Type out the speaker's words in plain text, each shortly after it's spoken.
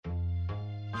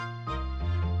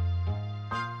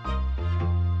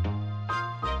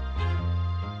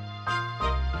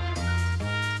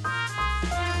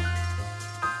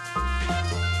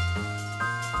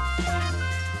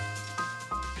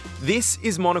This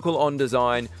is Monocle on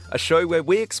Design, a show where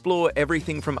we explore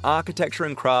everything from architecture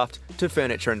and craft to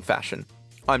furniture and fashion.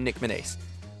 I'm Nick Manise.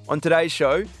 On today's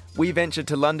show, we venture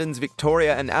to London's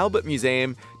Victoria and Albert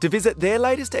Museum to visit their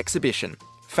latest exhibition,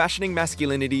 Fashioning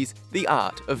Masculinities, The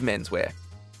Art of Menswear.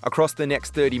 Across the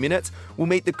next 30 minutes, we'll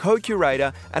meet the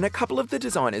co-curator and a couple of the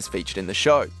designers featured in the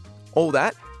show. All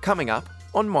that coming up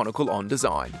on Monocle on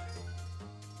Design.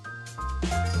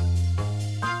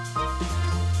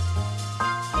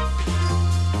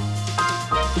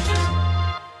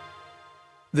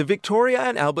 The Victoria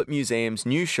and Albert Museum's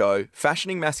new show,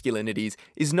 Fashioning Masculinities,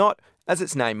 is not, as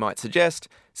its name might suggest,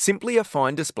 simply a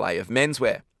fine display of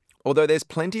menswear, although there's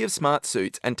plenty of smart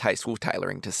suits and tasteful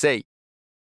tailoring to see.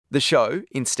 The show,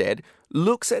 instead,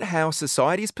 looks at how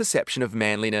society's perception of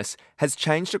manliness has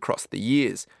changed across the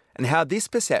years, and how this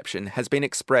perception has been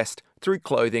expressed through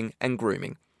clothing and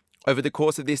grooming. Over the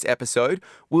course of this episode,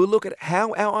 we'll look at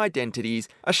how our identities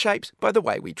are shaped by the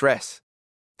way we dress.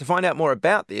 To find out more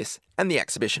about this and the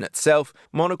exhibition itself,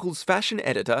 Monocle's fashion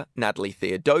editor, Natalie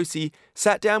Theodosi,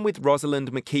 sat down with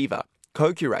Rosalind McKeever,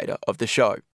 co-curator of the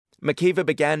show. McKeever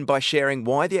began by sharing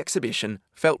why the exhibition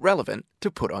felt relevant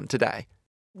to put on today.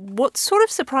 What's sort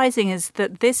of surprising is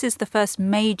that this is the first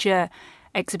major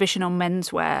exhibition on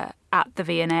menswear at the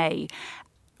V&A.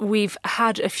 We've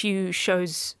had a few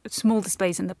shows, small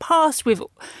displays in the past. We've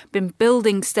been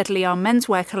building steadily our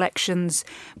menswear collections,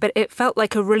 but it felt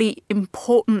like a really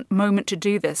important moment to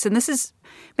do this. And this has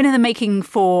been in the making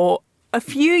for a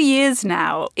few years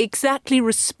now, exactly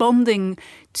responding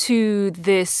to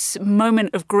this moment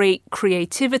of great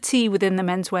creativity within the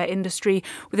menswear industry,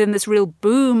 within this real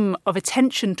boom of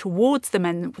attention towards the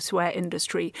menswear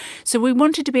industry. So we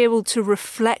wanted to be able to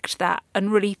reflect that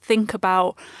and really think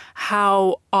about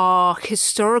how our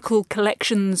historical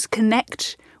collections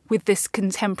connect with this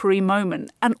contemporary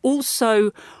moment. And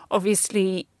also,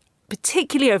 obviously,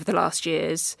 particularly over the last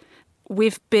years,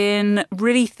 we've been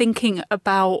really thinking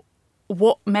about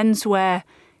what menswear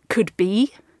could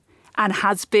be and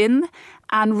has been,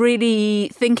 and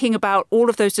really thinking about all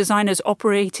of those designers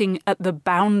operating at the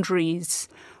boundaries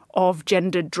of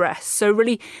gendered dress. So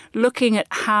really looking at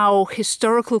how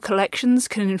historical collections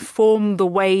can inform the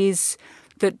ways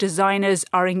that designers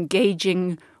are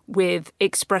engaging with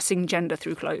expressing gender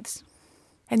through clothes.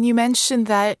 And you mentioned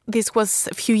that this was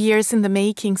a few years in the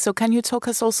making. So can you talk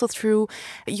us also through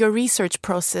your research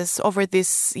process over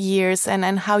these years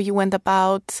and how you went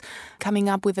about coming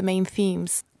up with the main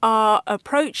themes? Our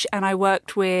approach, and I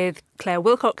worked with Claire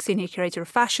Wilcox, Senior Curator of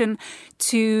Fashion,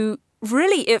 to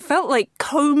really, it felt like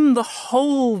comb the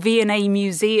whole V&A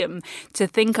museum to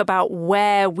think about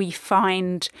where we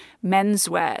find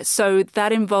menswear. So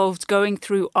that involved going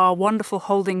through our wonderful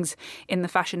holdings in the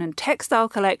fashion and textile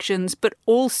collections, but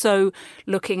also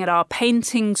looking at our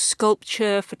painting,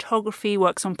 sculpture, photography,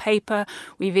 works on paper.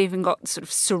 We've even got sort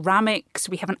of ceramics.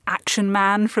 We have an action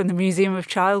man from the Museum of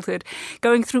Childhood.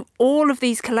 Going through all of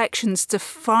these collections to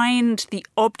find the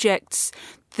objects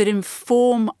that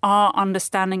inform our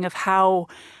understanding of how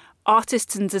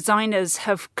artists and designers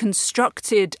have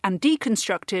constructed and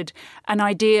deconstructed an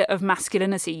idea of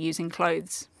masculinity using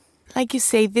clothes. Like you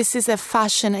say, this is a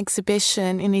fashion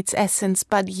exhibition in its essence,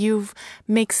 but you've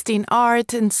mixed in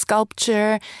art and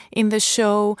sculpture in the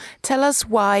show. Tell us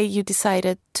why you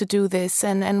decided to do this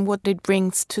and what it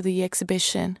brings to the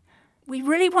exhibition. We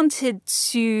really wanted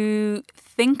to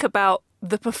think about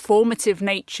the performative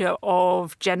nature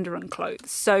of gender and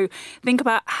clothes. So think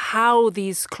about how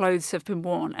these clothes have been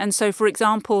worn. And so, for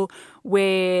example,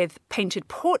 with painted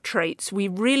portraits, we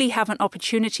really have an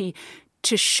opportunity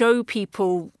to show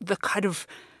people the kind of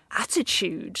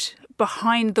attitude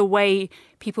behind the way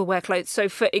people wear clothes. So,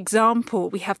 for example,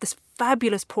 we have this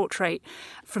fabulous portrait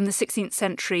from the 16th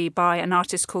century by an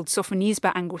artist called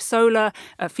Sofonisba Anguissola,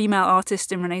 a female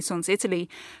artist in Renaissance Italy,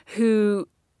 who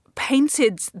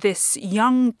painted this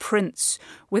young prince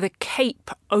with a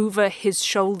cape over his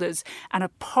shoulders and a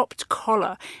popped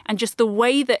collar. And just the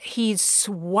way that he's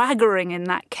swaggering in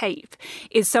that cape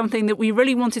is something that we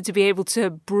really wanted to be able to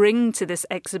bring to this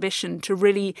exhibition to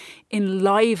really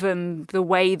enliven the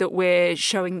way that we're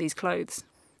showing these clothes.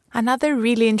 Another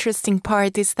really interesting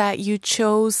part is that you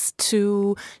chose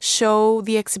to show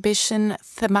the exhibition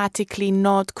thematically,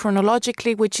 not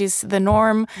chronologically, which is the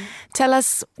norm. Tell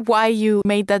us why you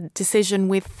made that decision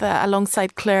with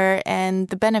alongside Claire and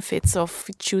the benefits of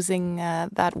choosing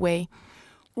that way.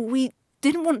 We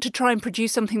didn't want to try and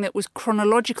produce something that was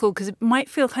chronological because it might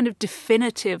feel kind of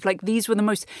definitive, like these were the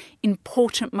most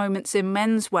important moments in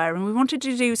menswear. And we wanted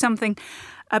to do something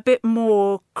a bit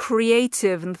more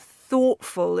creative and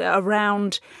thoughtful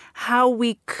around how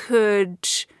we could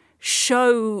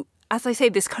show as I say,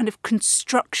 this kind of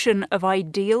construction of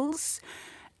ideals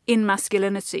in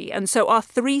masculinity. And so our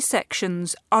three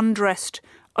sections, undressed,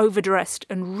 overdressed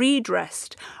and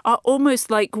redressed, are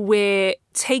almost like we're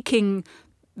taking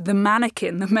the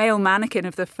mannequin, the male mannequin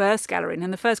of the first gallery. And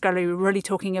in the first gallery, we're really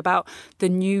talking about the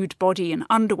nude body in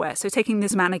underwear. So taking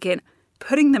this mannequin,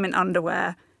 putting them in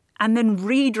underwear, and then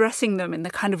redressing them in the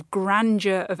kind of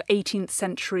grandeur of 18th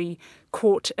century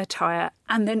court attire,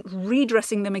 and then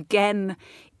redressing them again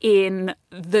in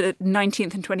the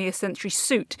 19th and 20th century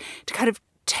suit to kind of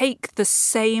take the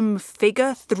same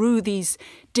figure through these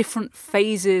different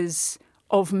phases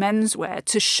of menswear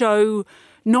to show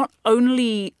not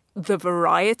only the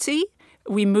variety.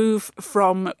 We move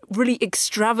from really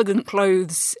extravagant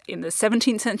clothes in the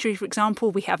 17th century, for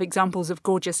example. We have examples of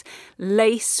gorgeous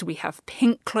lace. We have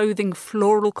pink clothing,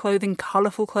 floral clothing,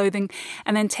 colourful clothing,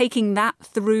 and then taking that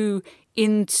through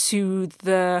into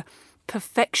the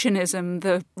perfectionism,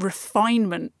 the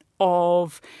refinement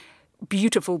of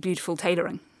beautiful, beautiful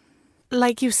tailoring.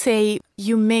 Like you say,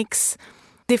 you mix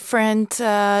different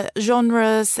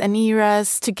genres and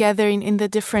eras together in the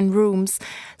different rooms.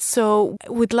 So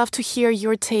we'd love to hear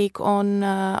your take on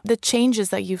the changes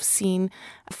that you've seen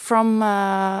from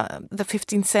the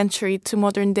 15th century to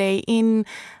modern day in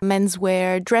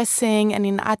menswear, dressing, and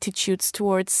in attitudes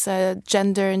towards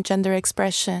gender and gender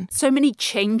expression. So many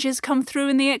changes come through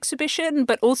in the exhibition,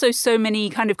 but also so many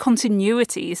kind of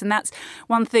continuities. And that's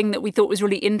one thing that we thought was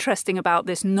really interesting about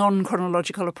this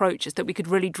non-chronological approach, is that we could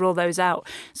really draw those out.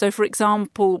 So, for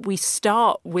example, we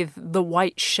start with the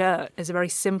white shirt as a very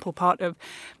simple part of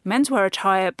menswear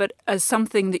attire, but as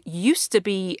something that used to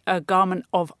be a garment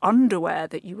of underwear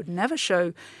that you would never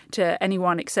show to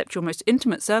anyone except your most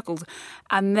intimate circles.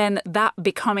 And then that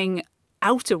becoming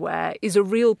outerwear is a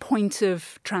real point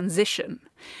of transition.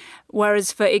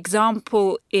 Whereas, for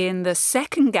example, in the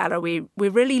second gallery, we're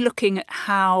really looking at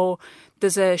how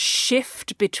there's a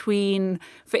shift between,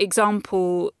 for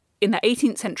example, in the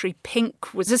 18th century,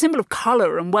 pink was a symbol of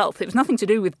colour and wealth. It was nothing to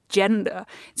do with gender.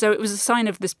 So it was a sign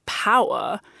of this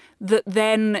power that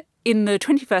then in the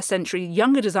 21st century,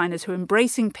 younger designers who are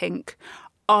embracing pink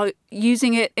are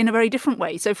using it in a very different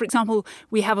way. So, for example,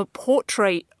 we have a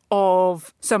portrait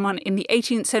of someone in the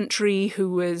 18th century who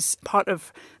was part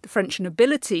of the French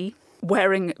nobility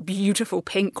wearing beautiful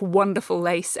pink, wonderful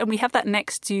lace. And we have that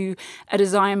next to a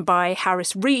design by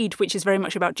Harris Reed, which is very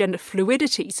much about gender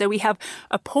fluidity. So we have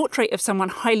a portrait of someone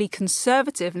highly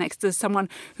conservative next to someone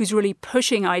who's really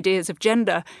pushing ideas of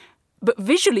gender. But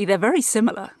visually, they're very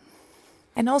similar.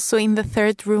 And also in the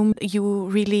third room, you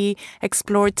really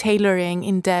explore tailoring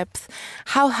in depth.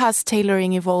 How has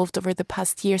tailoring evolved over the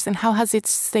past years, and how has it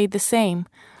stayed the same?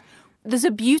 There's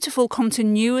a beautiful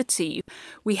continuity.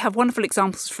 We have wonderful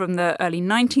examples from the early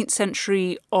 19th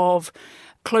century of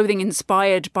clothing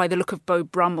inspired by the look of Beau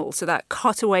Brummel. So that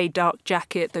cutaway dark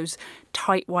jacket, those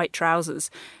tight white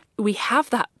trousers. We have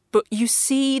that, but you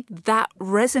see that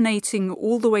resonating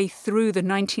all the way through the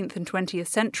 19th and 20th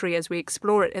century as we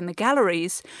explore it in the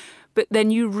galleries. But then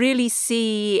you really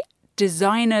see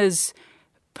designers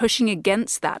pushing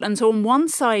against that. And so on one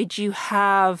side, you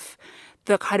have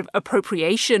the kind of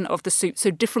appropriation of the suit. So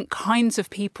different kinds of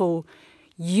people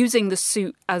using the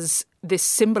suit as this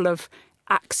symbol of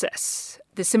access,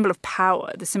 the symbol of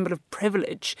power, the symbol of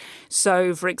privilege.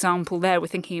 So, for example, there we're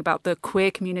thinking about the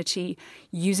queer community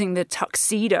using the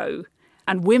tuxedo,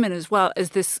 and women as well,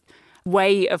 as this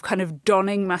way of kind of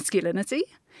donning masculinity.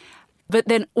 But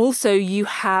then also you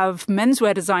have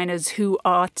menswear designers who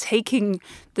are taking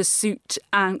the suit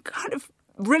and kind of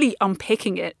really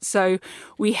unpicking it. So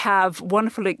we have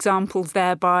wonderful examples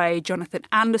there by Jonathan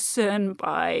Anderson,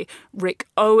 by Rick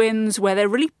Owens, where they're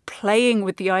really playing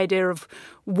with the idea of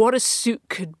what a suit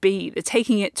could be. They're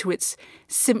taking it to its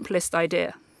simplest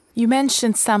idea. You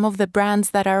mentioned some of the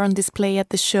brands that are on display at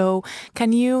the show.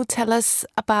 Can you tell us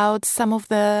about some of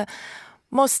the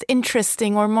most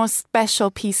interesting or most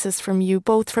special pieces from you,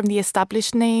 both from the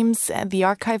established names, the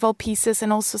archival pieces,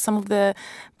 and also some of the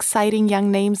exciting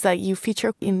young names that you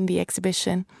feature in the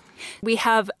exhibition? We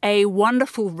have a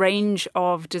wonderful range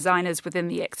of designers within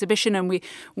the exhibition, and we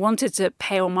wanted to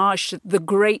pay homage to the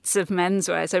greats of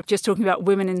menswear. So just talking about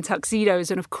women in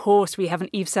tuxedos, and of course we have an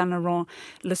Yves Saint Laurent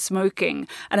Le Smoking.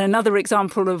 And another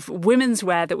example of women's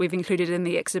wear that we've included in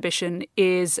the exhibition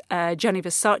is a Gianni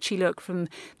Versace look from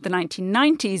the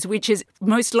 1990s, which is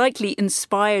most likely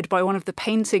inspired by one of the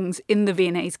paintings in the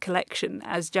V&A's collection,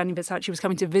 as Gianni Versace was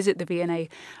coming to visit the V&A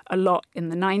a lot in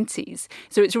the 90s.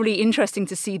 So it's really interesting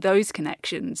to see those those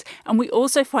connections. And we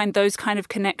also find those kind of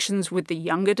connections with the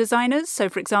younger designers. So,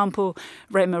 for example,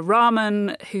 Rema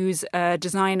Rahman, who's a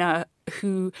designer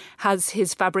who has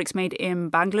his fabrics made in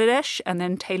Bangladesh and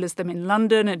then tailors them in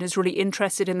London and is really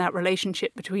interested in that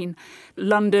relationship between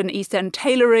London East End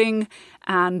tailoring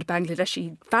and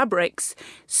Bangladeshi fabrics.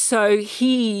 So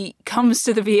he comes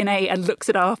to the V&A and looks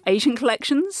at our Asian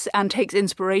collections and takes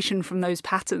inspiration from those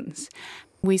patterns.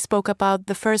 We spoke about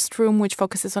the first room, which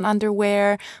focuses on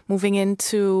underwear, moving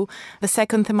into the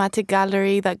second thematic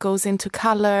gallery that goes into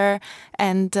color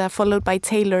and followed by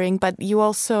tailoring. But you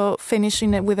also finish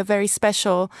in it with a very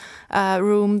special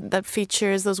room that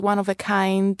features those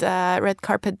one-of-a-kind red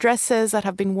carpet dresses that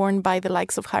have been worn by the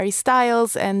likes of Harry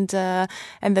Styles and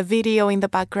the video in the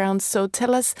background. So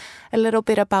tell us a little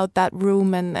bit about that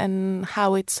room and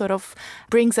how it sort of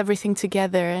brings everything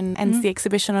together and ends the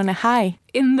exhibition on a high.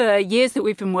 In the years that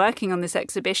we've been working on this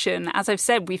exhibition, as I've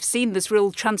said, we've seen this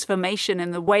real transformation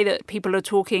in the way that people are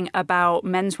talking about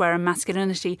menswear and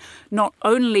masculinity, not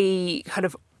only kind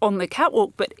of on the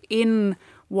catwalk, but in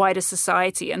wider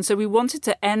society. And so we wanted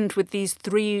to end with these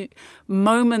three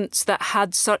moments that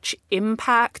had such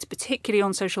impact, particularly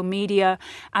on social media,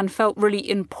 and felt really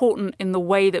important in the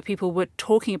way that people were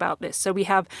talking about this. So we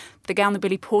have the gown that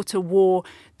Billy Porter wore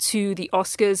to the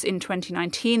Oscars in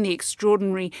 2019, the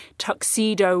extraordinary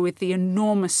tuxedo with the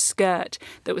enormous skirt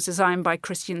that was designed by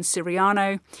Christian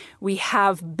Siriano. We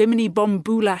have Bimini Bon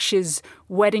Boulash's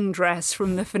wedding dress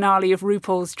from the finale of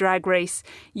RuPaul's Drag Race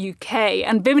UK.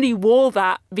 And Bimini wore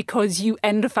that because you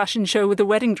end a fashion show with a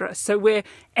wedding dress. So we're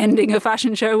ending a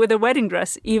fashion show with a wedding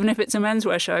dress, even if it's a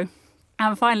menswear show.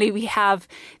 And finally, we have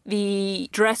the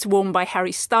dress worn by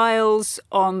Harry Styles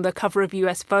on the cover of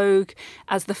US Vogue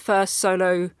as the first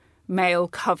solo male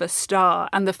cover star.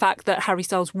 And the fact that Harry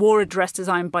Styles wore a dress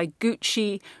designed by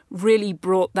Gucci really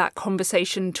brought that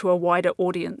conversation to a wider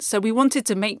audience. So we wanted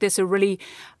to make this a really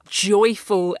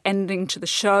joyful ending to the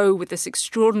show with this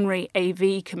extraordinary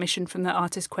AV commissioned from the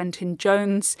artist Quentin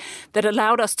Jones that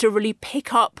allowed us to really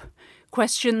pick up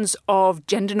questions of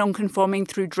gender non-conforming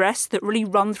through dress that really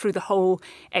run through the whole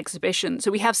exhibition.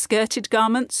 So we have skirted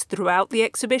garments throughout the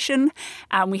exhibition,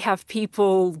 and we have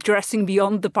people dressing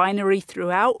beyond the binary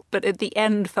throughout, but at the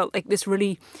end felt like this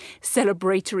really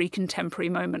celebratory contemporary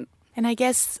moment. And I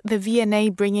guess the V&A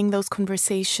bringing those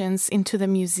conversations into the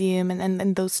museum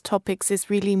and those topics is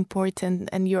really important,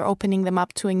 and you're opening them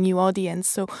up to a new audience.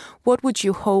 So what would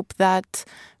you hope that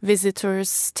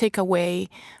visitors take away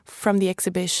from the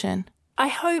exhibition? I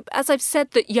hope, as I've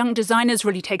said, that young designers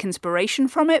really take inspiration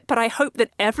from it, but I hope that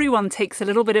everyone takes a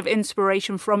little bit of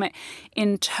inspiration from it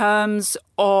in terms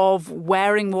of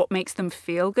wearing what makes them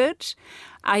feel good.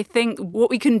 I think what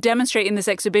we can demonstrate in this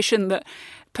exhibition that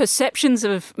perceptions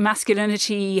of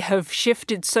masculinity have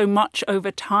shifted so much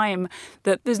over time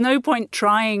that there's no point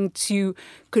trying to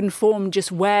conform,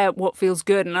 just wear what feels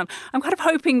good. And I'm kind of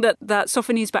hoping that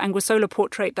Sophonisba Anguissola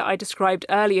portrait that I described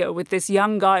earlier with this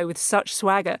young guy with such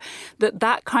swagger,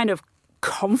 that kind of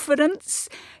confidence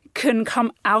can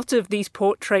come out of these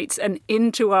portraits and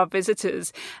into our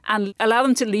visitors and allow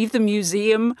them to leave the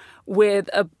museum with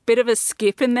a bit of a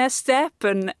skip in their step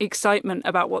and excitement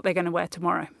about what they're going to wear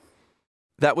tomorrow.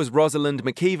 That was Rosalind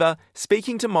McKeever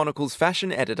speaking to Monocle's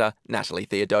fashion editor, Natalie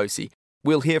Theodosi.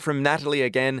 We'll hear from Natalie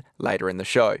again later in the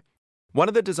show. One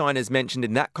of the designers mentioned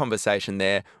in that conversation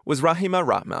there was Rahima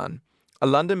Rahman. A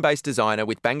London-based designer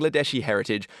with Bangladeshi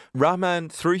heritage, Rahman,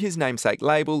 through his namesake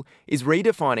label, is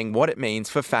redefining what it means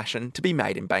for fashion to be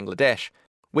made in Bangladesh.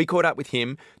 We caught up with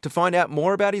him to find out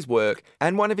more about his work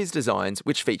and one of his designs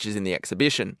which features in the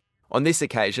exhibition. On this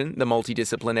occasion, the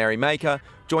multidisciplinary maker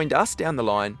joined us down the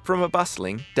line from a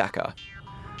bustling Dhaka.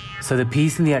 So the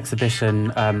piece in the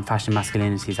exhibition, Fashion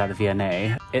Masculinities at the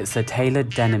V&A, it's a tailored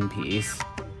denim piece.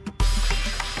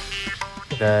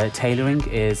 The tailoring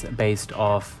is based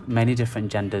off many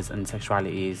different genders and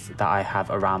sexualities that I have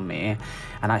around me,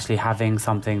 and actually having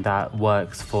something that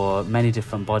works for many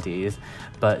different bodies,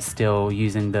 but still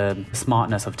using the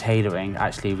smartness of tailoring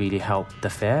actually really helped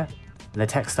the fit. The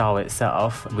textile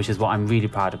itself, which is what I'm really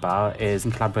proud about, is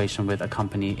in collaboration with a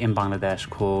company in Bangladesh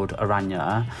called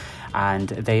Aranya, and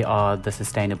they are the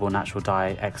sustainable natural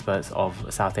dye experts of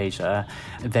South Asia.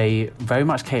 They very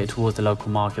much cater towards the local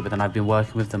market, but then I've been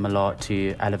working with them a lot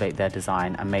to elevate their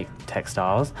design and make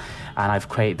textiles, and I've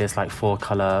created this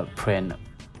 4-color print.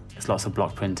 It's lots of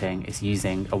block printing. It's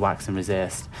using a wax and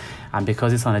resist. And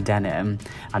because it's on a denim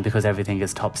and because everything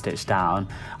is top stitched down,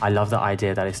 I love the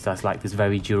idea that it's just like this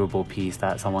very durable piece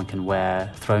that someone can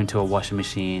wear, throw into a washing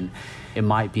machine. It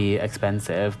might be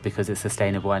expensive because it's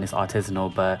sustainable and it's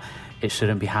artisanal, but it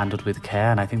shouldn't be handled with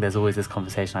care. And I think there's always this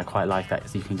conversation I quite like,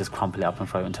 that you can just crumple it up and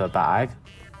throw it into a bag.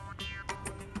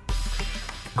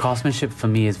 Craftsmanship for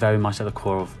me is very much at the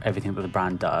core of everything that the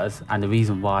brand does, and the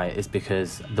reason why is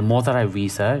because the more that I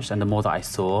researched and the more that I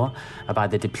saw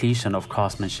about the depletion of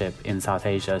craftsmanship in South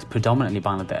Asia, predominantly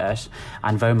Bangladesh,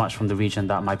 and very much from the region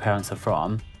that my parents are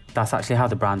from. That's actually how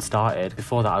the brand started.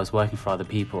 Before that, I was working for other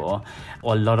people.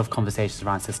 A lot of conversations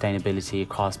around sustainability,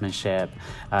 craftsmanship,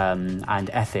 and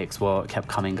ethics kept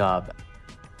coming up.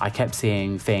 I kept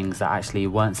seeing things that actually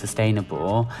weren't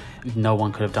sustainable. No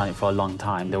one could have done it for a long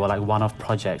time. They were like one-off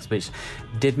projects which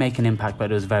did make an impact, but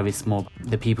it was very small.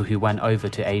 The people who went over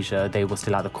to Asia, they were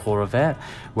still at the core of it.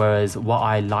 Whereas what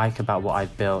I like about what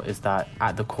I've built is that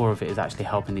at the core of it is actually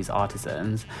helping these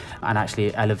artisans and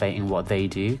actually elevating what they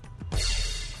do.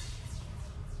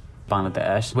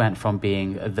 Bangladesh went from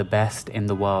being the best in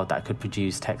the world that could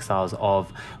produce textiles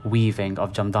of weaving,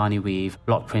 of Jamdani weave,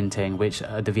 block printing, which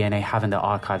the V&A have in their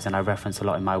archives and I reference a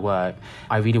lot in my work.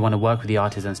 I really want to work with the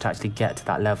artisans to actually get to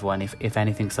that level, and if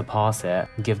anything surpass it,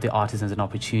 give the artisans an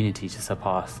opportunity to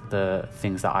surpass the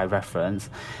things that I reference.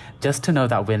 Just to know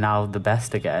that we're now the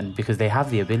best again, because they have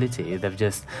the ability. They've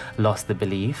just lost the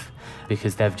belief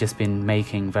because they've just been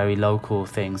making very local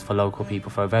things for local people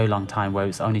for a very long time, where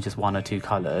it's only just one or two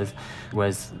colours,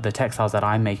 whereas the textiles that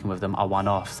I'm making with them are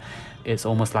one-offs. It's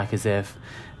almost like as if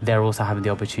they're also having the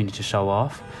opportunity to show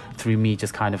off through me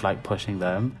just kind of like pushing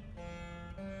them.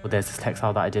 There's this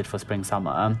textile that I did for spring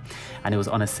summer, and it was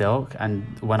on a silk,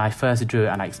 and when I first drew it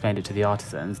and I explained it to the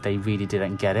artisans, they really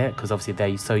didn't get it because obviously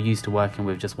they're so used to working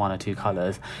with just one or two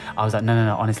colours. I was like,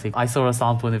 no, honestly, I saw a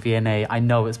sample in the V&A, I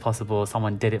know it's possible,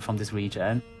 someone did it from this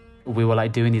region. We were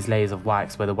like doing these layers of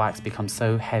wax where the wax becomes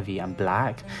so heavy and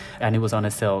black, and it was on a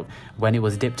silk. When it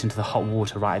was dipped into the hot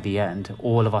water right at the end,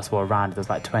 all of us were around. There was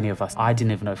like 20 of us. I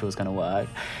didn't even know if it was going to work.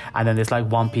 And then this like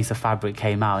one piece of fabric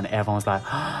came out and everyone was like,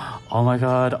 oh my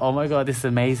God, this is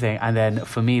amazing. And then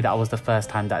for me, that was the first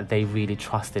time that they really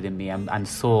trusted in me and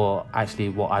saw actually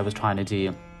what I was trying to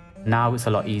do. Now it's a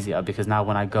lot easier because now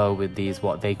when I go with these,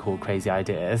 what they call crazy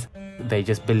ideas, they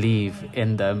just believe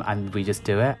in them and we just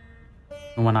do it.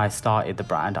 When I started the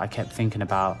brand, I kept thinking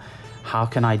about how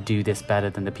can I do this better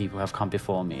than the people who have come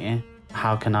before me?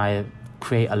 How can I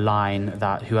create a line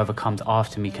that whoever comes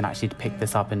after me can actually pick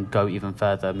this up and go even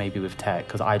further, maybe with tech,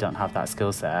 because I don't have that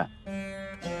skill set.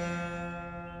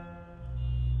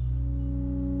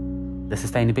 The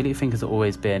sustainability thing has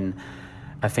always been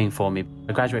a thing for me.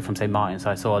 I graduated from St. Martin,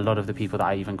 so I saw a lot of the people that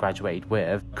I even graduated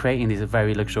with creating these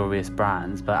very luxurious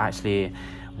brands, but actually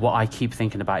what I keep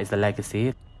thinking about is the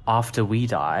legacy. After we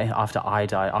die, after I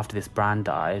die, after this brand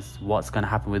dies, what's going to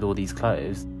happen with all these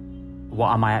clothes? What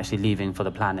am I actually leaving for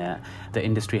the planet? The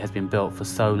industry has been built for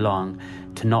so long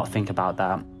to not think about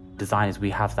that. Designers, we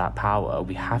have that power.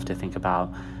 We have to think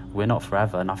about we're not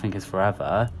forever, nothing is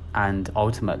forever. And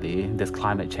ultimately, this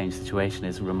climate change situation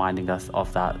is reminding us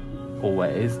of that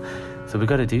always. So we've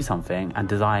got to do something, and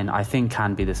design, I think,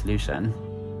 can be the solution.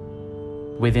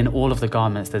 Within all of the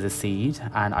garments, there's a seed,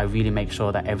 and I really make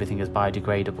sure that everything is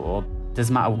biodegradable.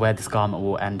 Doesn't matter where this garment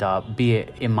will end up, be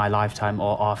it in my lifetime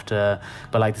or after,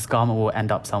 but like this garment will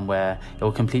end up somewhere, it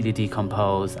will completely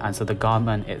decompose, and so the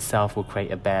garment itself will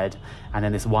create a bed, and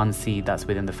then this one seed that's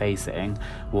within the facing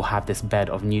will have this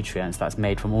bed of nutrients that's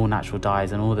made from all natural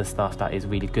dyes and all the stuff that is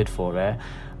really good for it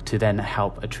to then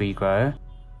help a tree grow.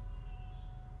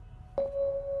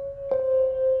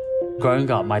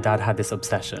 Growing up, my dad had this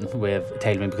obsession with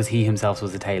tailoring because he himself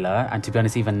was a tailor, and to be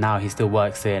honest, even now he still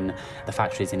works in the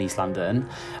factories in East London.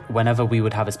 Whenever we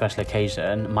would have a special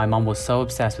occasion, my mum was so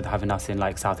obsessed with having us in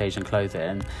like South Asian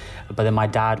clothing, but then my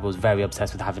dad was very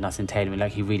obsessed with having us in tailoring,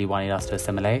 like he really wanted us to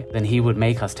assimilate. Then he would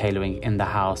make us tailoring in the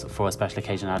house for a special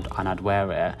occasion, and I'd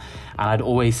wear it, and I'd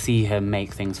always see him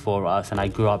make things for us, and I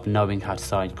grew up knowing how to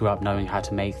sew, I grew up knowing how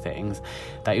to make things,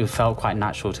 that it felt quite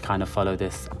natural to kind of follow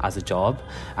this as a job,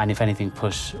 and if anything,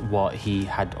 push what he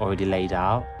had already laid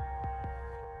out.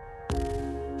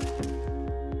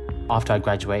 After I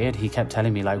graduated, he kept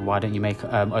telling me, like, why don't you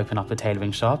open up a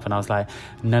tailoring shop? And I was like,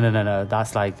 no,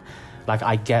 that's like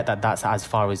I get that that's as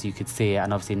far as you could see it,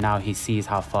 and obviously now he sees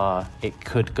how far it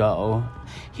could go.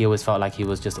 He always felt like he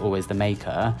was just always the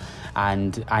maker,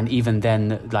 and even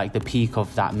then, like the peak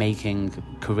of that making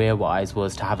career-wise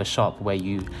was to have a shop where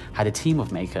you had a team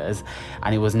of makers,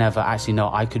 and it was never actually, no,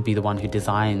 I could be the one who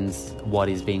designs what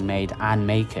is being made and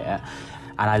make it.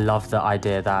 And I love the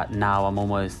idea that now I'm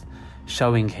almost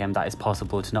showing him that it's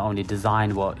possible to not only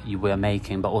design what you were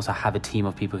making, but also have a team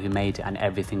of people who made it and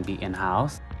everything be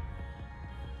in-house.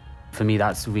 For me,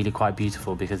 that's really quite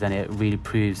beautiful, because then it really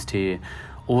proves to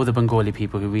all the Bengali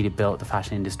people who really built the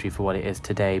fashion industry for what it is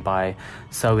today by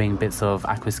sewing bits of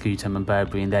aquascutum and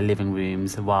Burberry in their living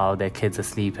rooms while their kids are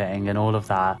sleeping and all of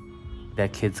that. Their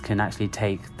kids can actually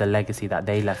take the legacy that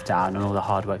they left down and all the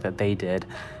hard work that they did,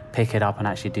 pick it up and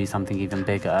actually do something even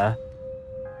bigger.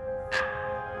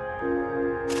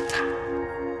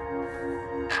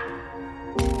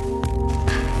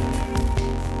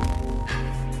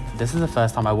 This is the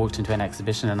first time I walked into an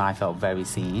exhibition and I felt very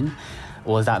seen.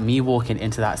 Was that me walking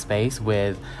into that space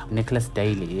with Nicholas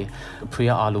Daly,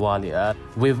 Priya Ahluwalia.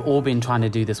 We've all been trying to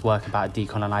do this work about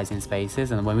decolonizing spaces,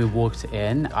 and when we walked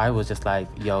in, I was just like,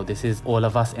 yo, this is all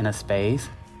of us in a space.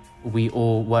 We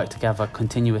all work together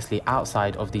continuously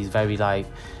outside of these very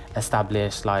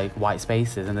established white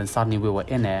spaces, and then suddenly we were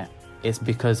in it. It's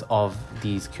because of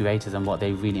these curators and what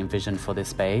they really envisioned for this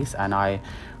space, and I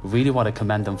really want to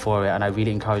commend them for it, and I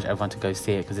really encourage everyone to go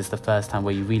see it, because it's the first time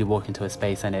where you really walk into a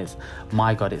space and it's,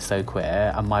 my God, it's so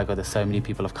queer, and my God, there's so many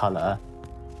people of colour.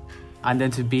 And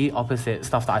then to be opposite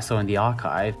stuff that I saw in the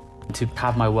archive, to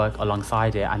have my work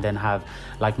alongside it, and then have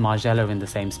Margiela in the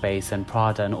same space and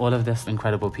Prada and all of this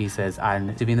incredible pieces,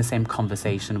 and to be in the same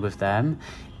conversation with them,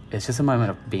 it's just a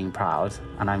moment of being proud,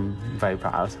 and I'm very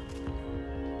proud.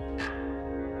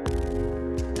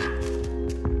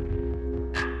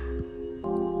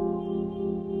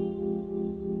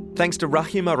 Thanks to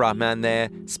Rahima Rahman there,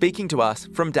 speaking to us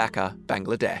from Dhaka,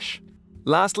 Bangladesh.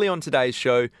 Lastly on today's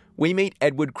show, we meet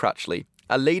Edward Crutchley,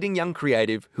 a leading young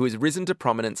creative who has risen to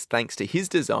prominence thanks to his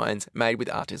designs made with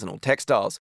artisanal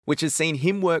textiles, which has seen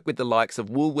him work with the likes of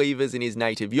wool weavers in his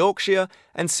native Yorkshire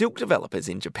and silk developers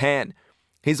in Japan.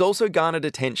 He's also garnered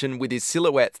attention with his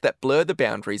silhouettes that blur the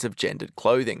boundaries of gendered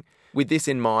clothing. With this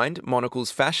in mind,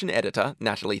 Monocle's fashion editor,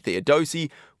 Natalie Theodosi,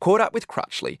 caught up with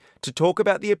Crutchley to talk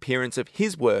about the appearance of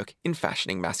his work in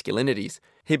fashioning masculinities.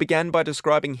 He began by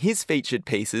describing his featured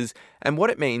pieces and what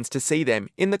it means to see them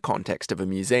in the context of a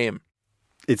museum.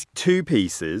 It's two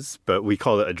pieces, but we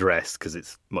call it a dress because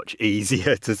it's much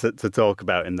easier to talk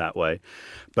about in that way.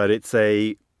 But it's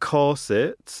a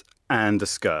corset and a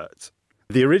skirt.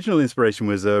 The original inspiration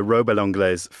was a robe à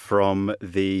l'anglaise from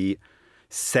the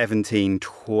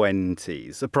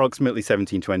 1720s, approximately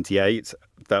 1728.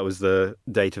 That was the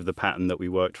date of the pattern that we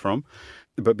worked from.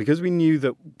 But because we knew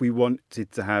that we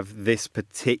wanted to have this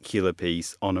particular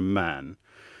piece on a man,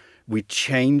 we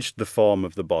changed the form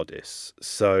of the bodice.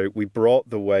 So we brought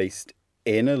the waist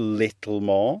in a little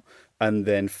more and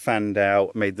then fanned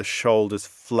out, made the shoulders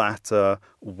flatter,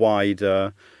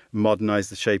 wider,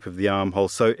 modernized the shape of the armhole.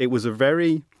 So it was a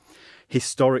very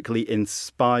historically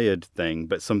inspired thing,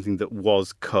 but something that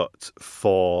was cut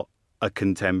for a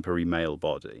contemporary male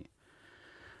body.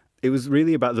 It was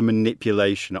really about the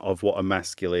manipulation of what a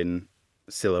masculine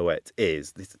silhouette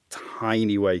is. This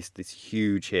tiny waist, these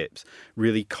huge hips,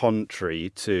 really contrary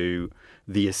to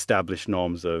the established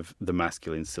norms of the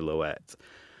masculine silhouette.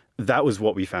 That was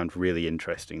what we found really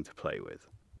interesting to play with.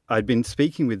 I'd been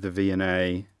speaking with the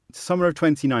V&A summer of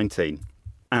 2019,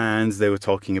 and they were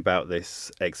talking about this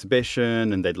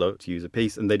exhibition, and they'd like to use a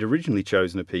piece, and they'd originally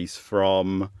chosen a piece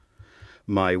from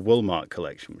my Woolmark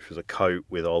collection, which was a coat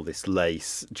with all this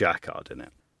lace jacquard in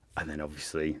it. And then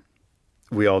obviously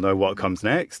we all know what comes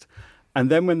next. And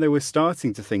then when they were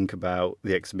starting to think about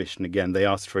the exhibition again, they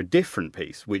asked for a different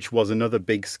piece, which was another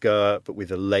big skirt, but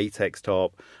with a latex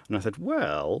top. And I said,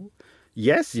 well,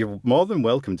 yes, you're more than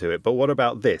welcome to it, but what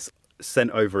about this?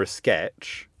 Sent over a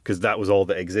sketch, because that was all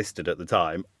that existed at the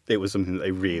time. It was something that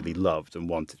they really loved and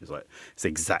wanted. It was like, it's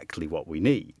exactly what we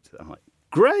need. I'm like,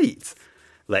 great,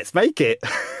 let's make it.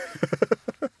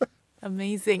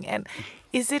 Amazing. And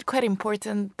is it quite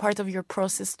important part of your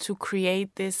process to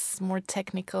create this more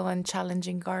technical and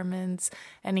challenging garments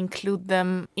and include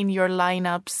them in your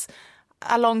lineups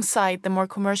alongside the more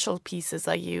commercial pieces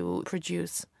that you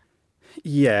produce?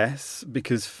 Yes,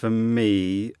 because for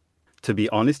me, to be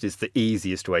honest, it's the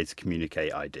easiest way to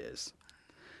communicate ideas.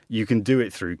 You can do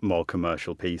it through more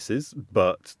commercial pieces,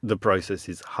 but the process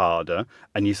is harder,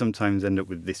 and you sometimes end up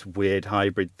with this weird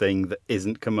hybrid thing that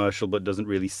isn't commercial but doesn't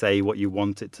really say what you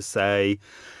want it to say.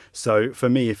 So for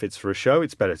me, if it's for a show,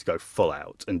 it's better to go full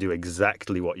out and do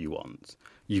exactly what you want.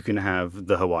 You can have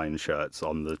the Hawaiian shirts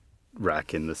on the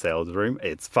rack in the sales room.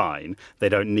 It's fine. They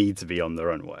don't need to be on the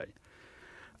runway.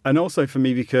 And also for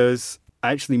me, because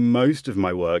actually most of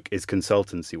my work is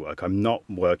consultancy work. I'm not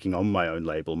working on my own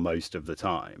label most of the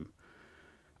time.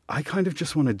 I kind of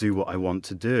just want to do what I want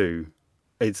to do.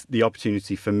 It's the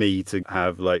opportunity for me to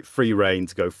have like free rein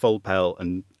to go full pelt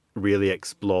and really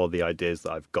explore the ideas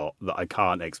that I've got that I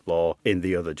can't explore in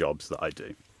the other jobs that I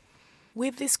do.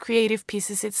 With these creative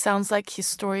pieces, it sounds like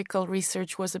historical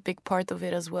research was a big part of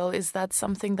it as well. Is that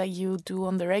something that you do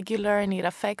on the regular and it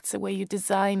affects the way you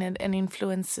design and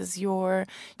influences your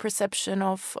perception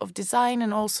of design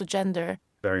and also gender?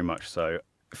 Very much so.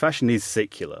 Fashion is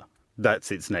secular.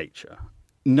 That's its nature.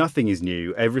 Nothing is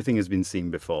new. Everything has been seen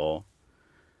before.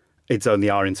 It's only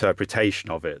our interpretation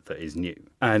of it that is new.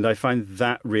 And I find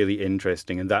that really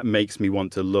interesting, and that makes me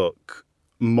want to look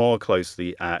more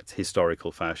closely at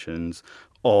historical fashions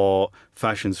or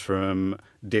fashions from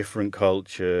different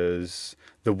cultures.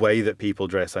 The way that people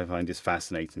dress I find is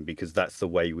fascinating because that's the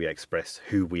way we express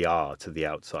who we are to the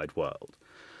outside world.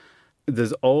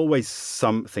 There's always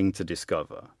something to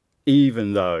discover.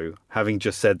 Even though, having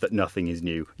just said that nothing is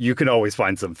new, you can always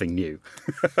find something new.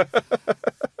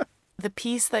 The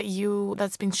piece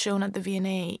that's been shown at the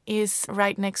V&A is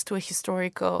right next to a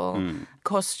historical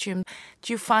costume.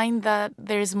 Do you find that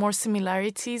there's more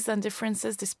similarities than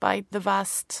differences despite the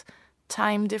vast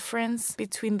time difference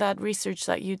between that research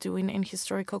that you do in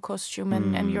historical costume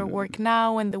and your work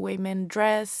now and the way men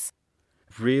dress?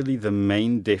 Really, the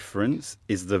main difference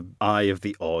is the eye of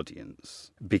the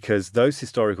audience, because those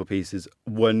historical pieces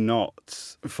were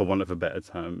not, for want of a better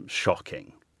term,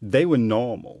 shocking. They were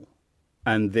normal.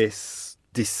 And this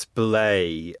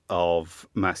display of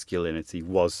masculinity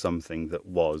was something that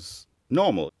was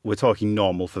normal. We're talking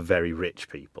normal for very rich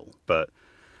people, but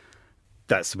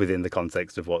that's within the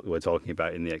context of what we're talking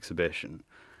about in the exhibition.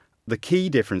 The key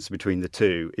difference between the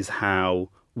two is how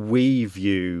we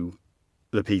view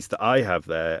the piece that I have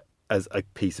there as a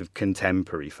piece of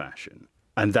contemporary fashion.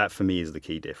 And that, for me, is the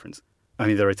key difference. I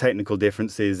mean, there are technical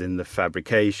differences in the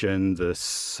fabrication, the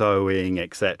sewing,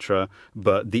 etc.,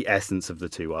 but the essence of the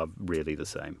two are really the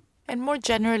same. And more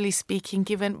generally speaking,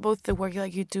 given both the work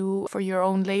that you do for your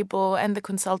own label and the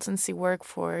consultancy work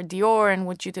for Dior and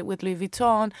what you did with Louis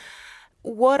Vuitton,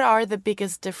 what are the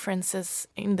biggest differences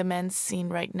in the men's scene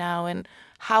right now, and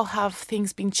how have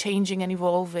things been changing and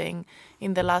evolving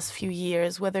in the last few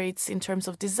years, whether it's in terms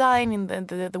of design, in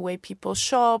the way people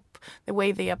shop, the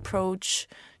way they approach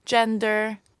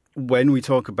gender? When we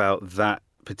talk about that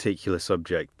particular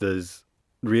subject, there's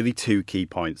really two key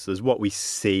points. There's what we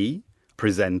see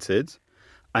presented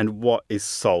and what is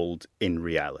sold in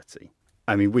reality.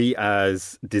 I mean, we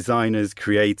as designers,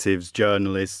 creatives,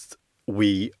 journalists,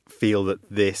 we feel that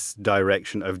this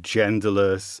direction of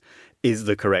genderless is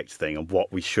the correct thing and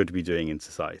what we should be doing in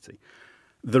society.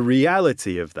 The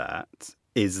reality of that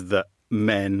is that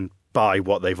men buy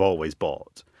what they've always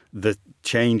bought. The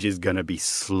change is going to be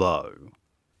slow.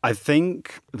 I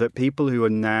think that people who are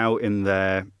now in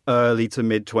their early to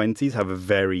mid-20s have a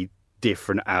very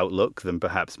different outlook than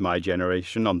perhaps my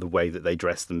generation on the way that they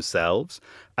dress themselves.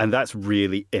 And that's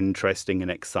really interesting and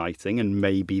exciting. And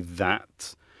maybe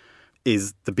that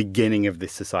is the beginning of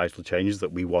this societal change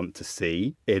that we want to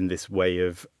see in this way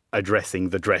of addressing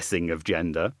the dressing of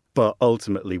gender. But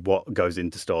ultimately, what goes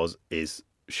into stores is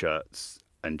shirts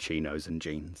and chinos and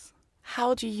jeans.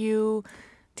 How do you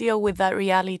deal with that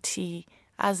reality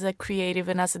as a creative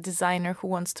and as a designer who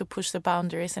wants to push the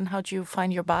boundaries, and how do you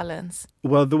find your balance?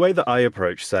 Well, the way that I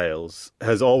approach sales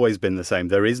has always been the same.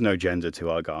 There is no gender to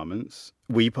our garments.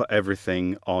 We put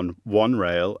everything on one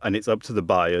rail, and it's up to the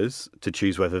buyers to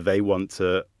choose whether they want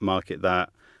to market that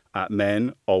at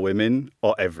men or women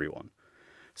or everyone.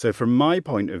 So from my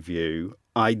point of view,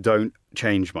 I don't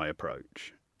change my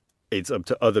approach. It's up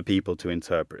to other people to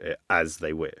interpret it as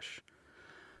they wish.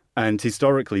 And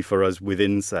historically for us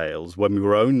within sales, when we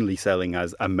were only selling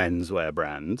as a menswear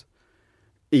brand,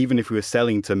 even if we were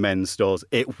selling to men's stores,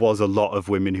 it was a lot of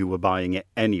women who were buying it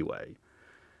anyway.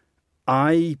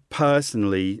 I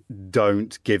personally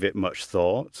don't give it much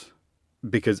thought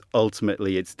because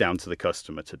ultimately it's down to the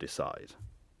customer to decide.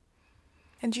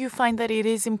 And do you find that it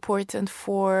is important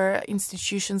for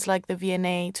institutions like the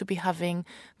V&A to be having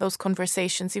those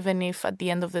conversations, even if at the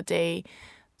end of the day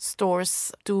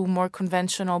stores do more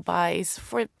conventional buys,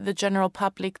 for the general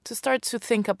public to start to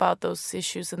think about those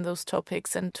issues and those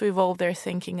topics and to evolve their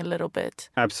thinking a little bit?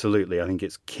 Absolutely. I think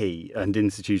it's key. And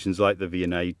institutions like the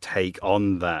V&A take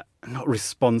on that, not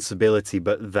responsibility,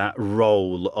 but that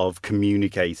role of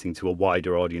communicating to a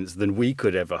wider audience than we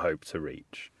could ever hope to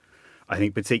reach. I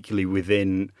think particularly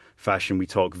within fashion, we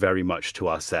talk very much to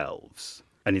ourselves.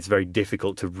 And it's very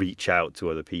difficult to reach out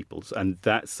to other people. And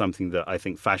that's something that I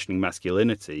think Fashioning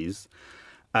Masculinities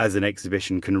as an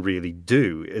exhibition can really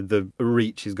do. The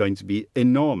reach is going to be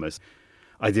enormous.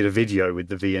 I did a video with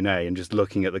the V&A and just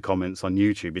looking at the comments on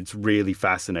YouTube, it's really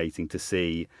fascinating to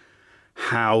see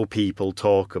how people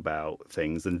talk about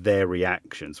things and their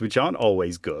reactions, which aren't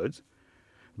always good.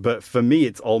 But for me,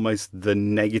 it's almost the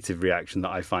negative reaction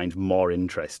that I find more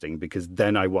interesting, because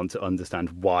then I want to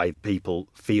understand why people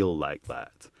feel like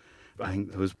that. I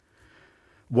think there was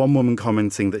one woman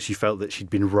commenting that she felt that she'd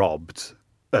been robbed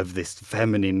of this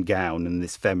feminine gown and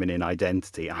this feminine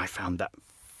identity. And I found that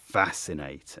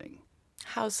fascinating.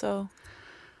 How so?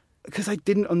 Because I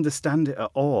didn't understand it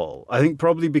at all. I think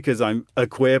probably because I'm a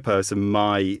queer person,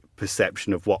 my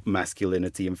perception of what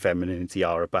masculinity and femininity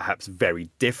are perhaps very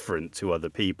different to other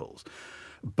people's.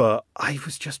 But I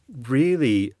was just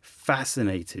really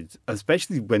fascinated,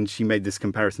 especially when she made this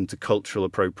comparison to cultural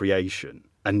appropriation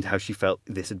and how she felt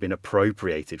this had been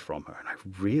appropriated from her. And I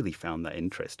really found that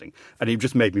interesting. And it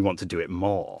just made me want to do it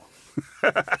more.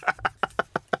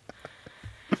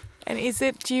 And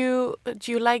do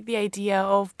you like the idea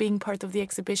of being part of the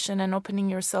exhibition and opening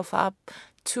yourself up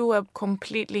to a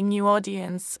completely new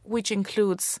audience, which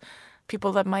includes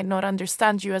people that might not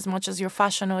understand you as much as your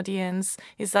fashion audience?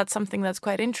 Is that something that's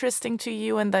quite interesting to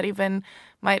you and that even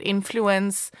might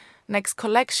influence next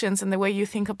collections and the way you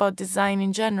think about design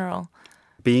in general?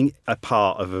 Being a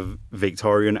part of a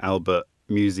Victoria and Albert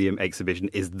Museum exhibition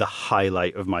is the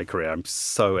highlight of my career. I'm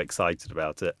so excited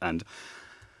about it and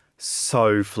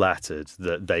so flattered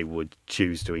that they would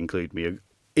choose to include me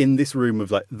in this room of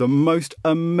like the most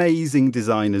amazing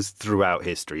designers throughout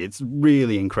history. It's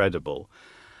really incredible.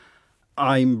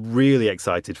 I'm really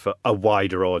excited for a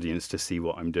wider audience to see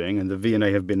what I'm doing, and the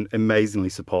V&A have been amazingly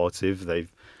supportive.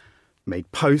 They've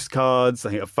made postcards. I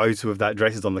think a photo of that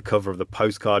dress is on the cover of the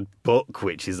postcard book,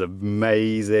 which is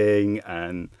amazing,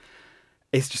 and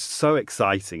it's just so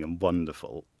exciting and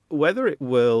wonderful. Whether it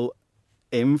will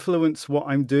influence what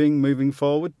I'm doing moving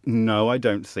forward? No, I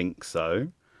don't think so.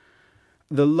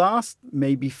 The last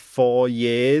maybe 4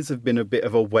 years have been a bit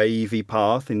of a wavy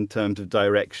path in terms of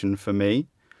direction for me.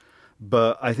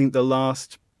 But I think the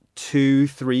last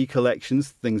 2-3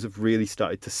 collections, things have really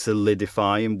started to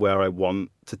solidify in where I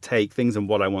want to take things and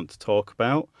what I want to talk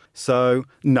about. So,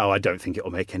 no, I don't think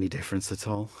it'll make any difference at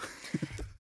all.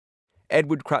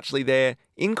 Edward Crutchley there,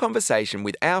 in conversation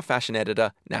with our fashion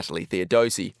editor, Natalie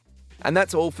Theodosi. And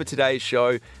that's all for today's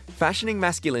show. Fashioning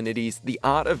Masculinities, The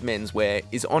Art of Menswear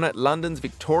is on at London's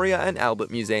Victoria and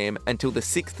Albert Museum until the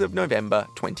 6th of November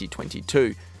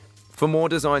 2022. For more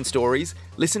design stories,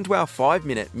 listen to our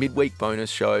 5-minute midweek bonus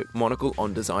show, Monocle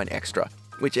on Design Extra,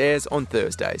 which airs on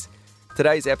Thursdays.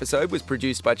 Today's episode was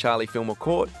produced by Charlie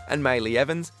Fillmore-Court and Maylee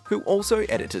Evans, who also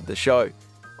edited the show.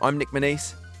 I'm Nick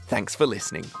Manise. Thanks for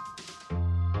listening.